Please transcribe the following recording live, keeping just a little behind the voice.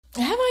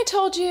Have I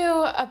told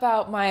you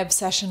about my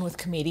obsession with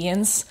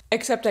comedians?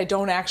 Except I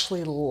don't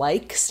actually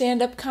like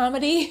stand-up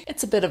comedy.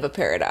 It's a bit of a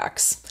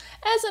paradox.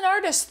 As an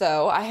artist,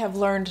 though, I have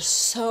learned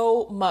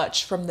so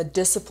much from the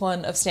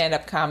discipline of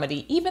stand-up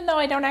comedy, even though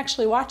I don't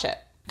actually watch it.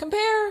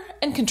 Compare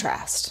and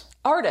contrast.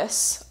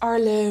 Artists are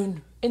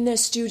alone in their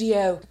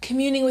studio,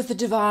 communing with the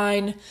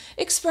divine,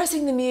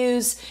 expressing the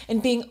muse,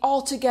 and being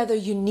altogether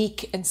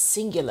unique and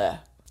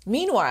singular.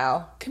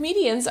 Meanwhile,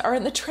 comedians are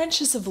in the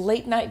trenches of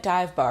late-night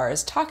dive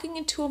bars, talking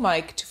into a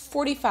mic to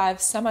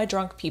 45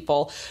 semi-drunk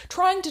people,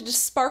 trying to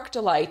spark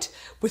delight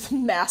with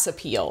mass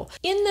appeal.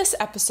 In this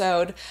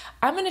episode,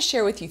 I'm going to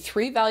share with you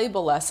 3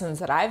 valuable lessons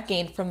that I've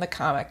gained from the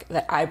comic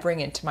that I bring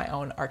into my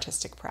own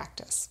artistic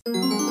practice.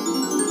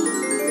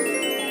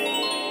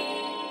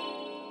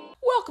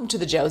 Welcome to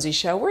The Josie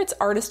Show, where it's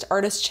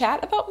artist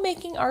chat about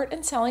making art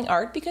and selling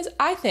art, because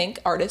I think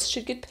artists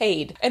should get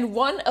paid. And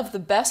one of the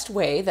best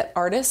way that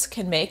artists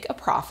can make a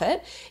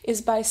profit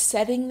is by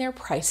setting their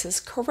prices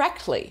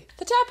correctly.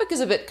 The topic is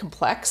a bit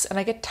complex, and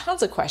I get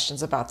tons of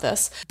questions about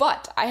this,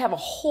 but I have a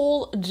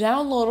whole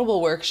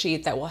downloadable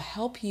worksheet that will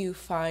help you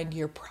find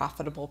your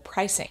profitable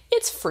pricing.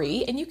 It's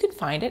free, and you can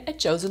find it at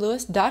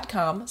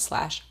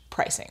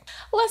josielewis.com/pricing.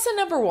 Lesson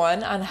number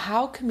 1 on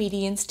how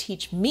comedians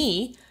teach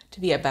me to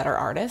be a better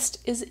artist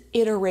is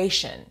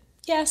iteration.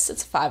 Yes,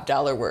 it's a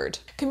 $5 word.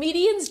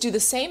 Comedians do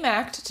the same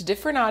act to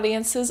different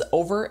audiences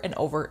over and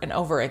over and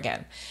over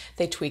again.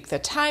 They tweak the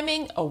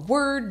timing, a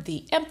word,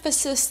 the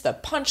emphasis, the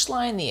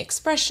punchline, the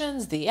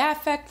expressions, the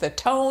affect, the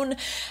tone.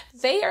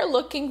 They are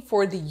looking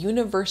for the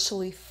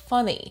universally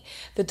funny,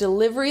 the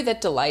delivery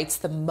that delights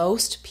the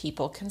most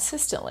people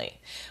consistently.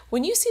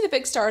 When you see the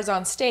big stars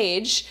on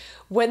stage,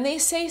 when they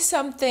say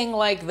something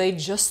like they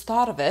just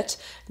thought of it,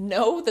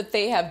 know that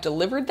they have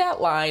delivered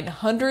that line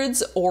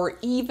hundreds or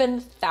even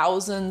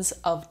thousands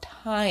of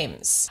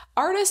times.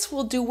 Artists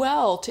will do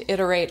well to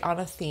iterate on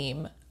a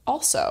theme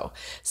also.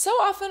 So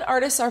often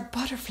artists are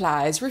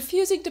butterflies,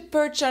 refusing to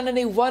perch on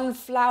any one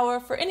flower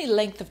for any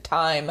length of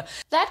time.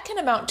 That can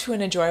amount to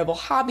an enjoyable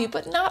hobby,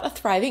 but not a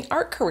thriving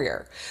art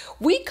career.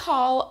 We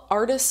call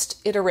artist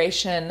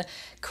iteration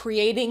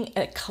creating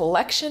a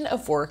collection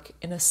of work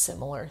in a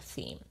similar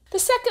theme. The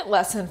second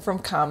lesson from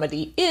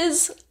comedy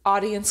is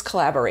audience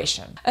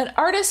collaboration. An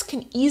artist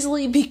can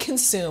easily be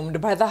consumed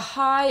by the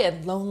high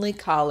and lonely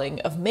calling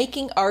of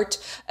making art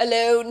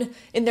alone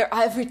in their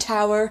ivory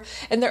tower,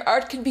 and their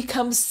art can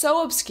become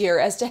so obscure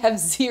as to have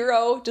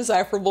zero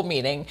decipherable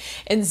meaning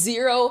and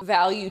zero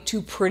value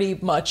to pretty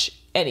much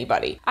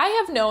anybody. I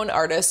have known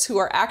artists who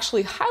are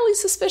actually highly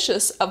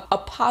suspicious of a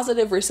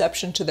positive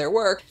reception to their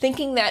work,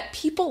 thinking that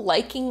people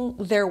liking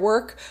their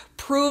work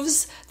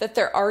proves that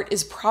their art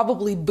is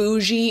probably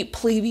bougie,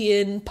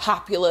 plebeian,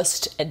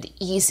 populist, and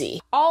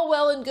easy. All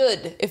well and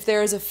good if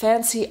there is a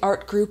fancy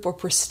art group or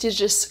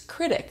prestigious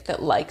critic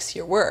that likes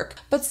your work.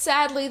 But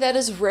sadly, that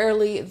is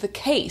rarely the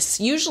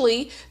case.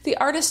 Usually, the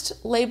artist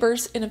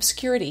labors in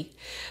obscurity.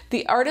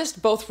 The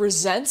artist both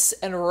resents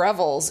and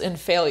revels in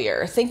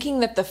failure, thinking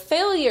that the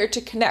failure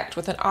to connect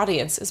with an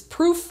audience is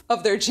proof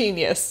of their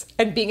genius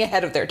and being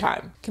ahead of their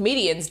time.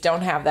 Comedians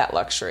don't have that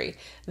luxury.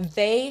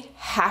 They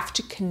have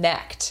to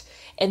connect,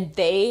 and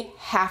they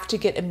have to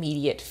get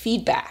immediate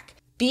feedback.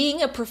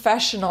 Being a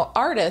professional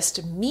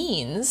artist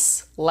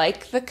means,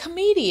 like the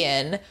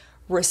comedian,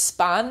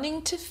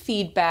 responding to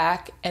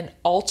feedback and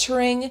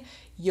altering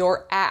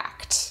your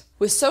act.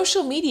 With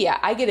social media,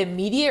 I get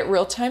immediate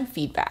real-time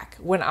feedback.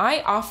 When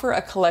I offer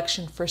a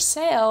collection for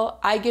sale,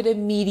 I get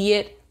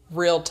immediate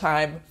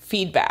real-time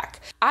feedback.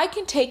 I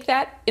can take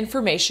that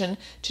information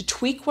to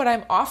tweak what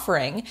I'm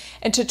offering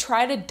and to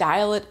try to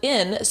dial it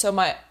in so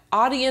my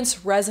audience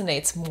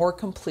resonates more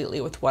completely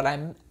with what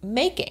I'm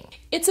making.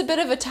 It's a bit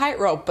of a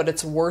tightrope, but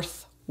it's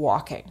worth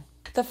walking.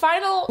 The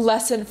final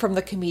lesson from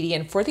the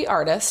comedian for the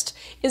artist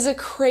is a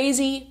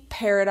crazy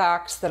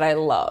paradox that I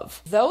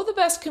love. Though the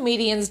best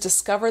comedians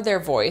discover their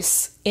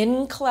voice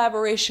in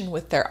collaboration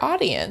with their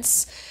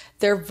audience,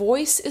 their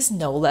voice is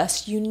no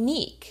less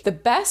unique. The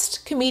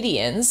best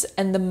comedians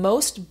and the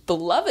most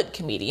beloved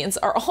comedians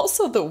are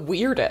also the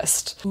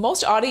weirdest.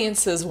 Most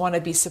audiences want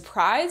to be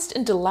surprised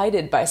and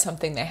delighted by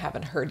something they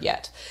haven't heard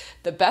yet.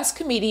 The best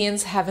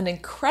comedians have an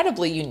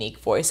incredibly unique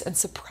voice and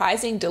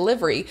surprising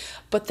delivery,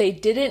 but they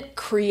didn't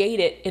create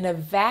it in a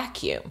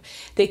vacuum.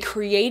 They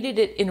created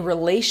it in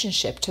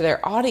relationship to their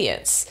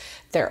audience.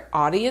 Their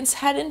audience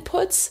had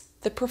inputs,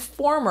 the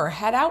performer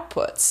had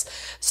outputs.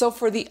 So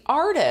for the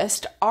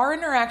artist, our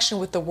interaction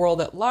with the world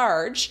at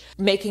large,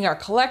 making our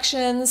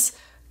collections,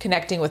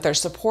 connecting with our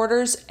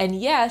supporters,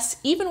 and yes,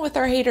 even with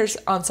our haters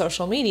on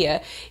social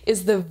media,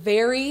 is the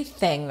very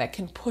thing that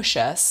can push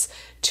us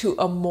to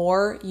a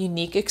more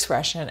unique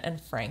expression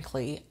and,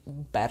 frankly,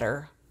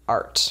 better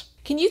art.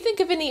 Can you think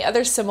of any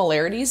other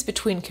similarities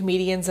between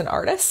comedians and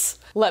artists?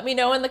 Let me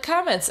know in the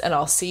comments, and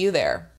I'll see you there.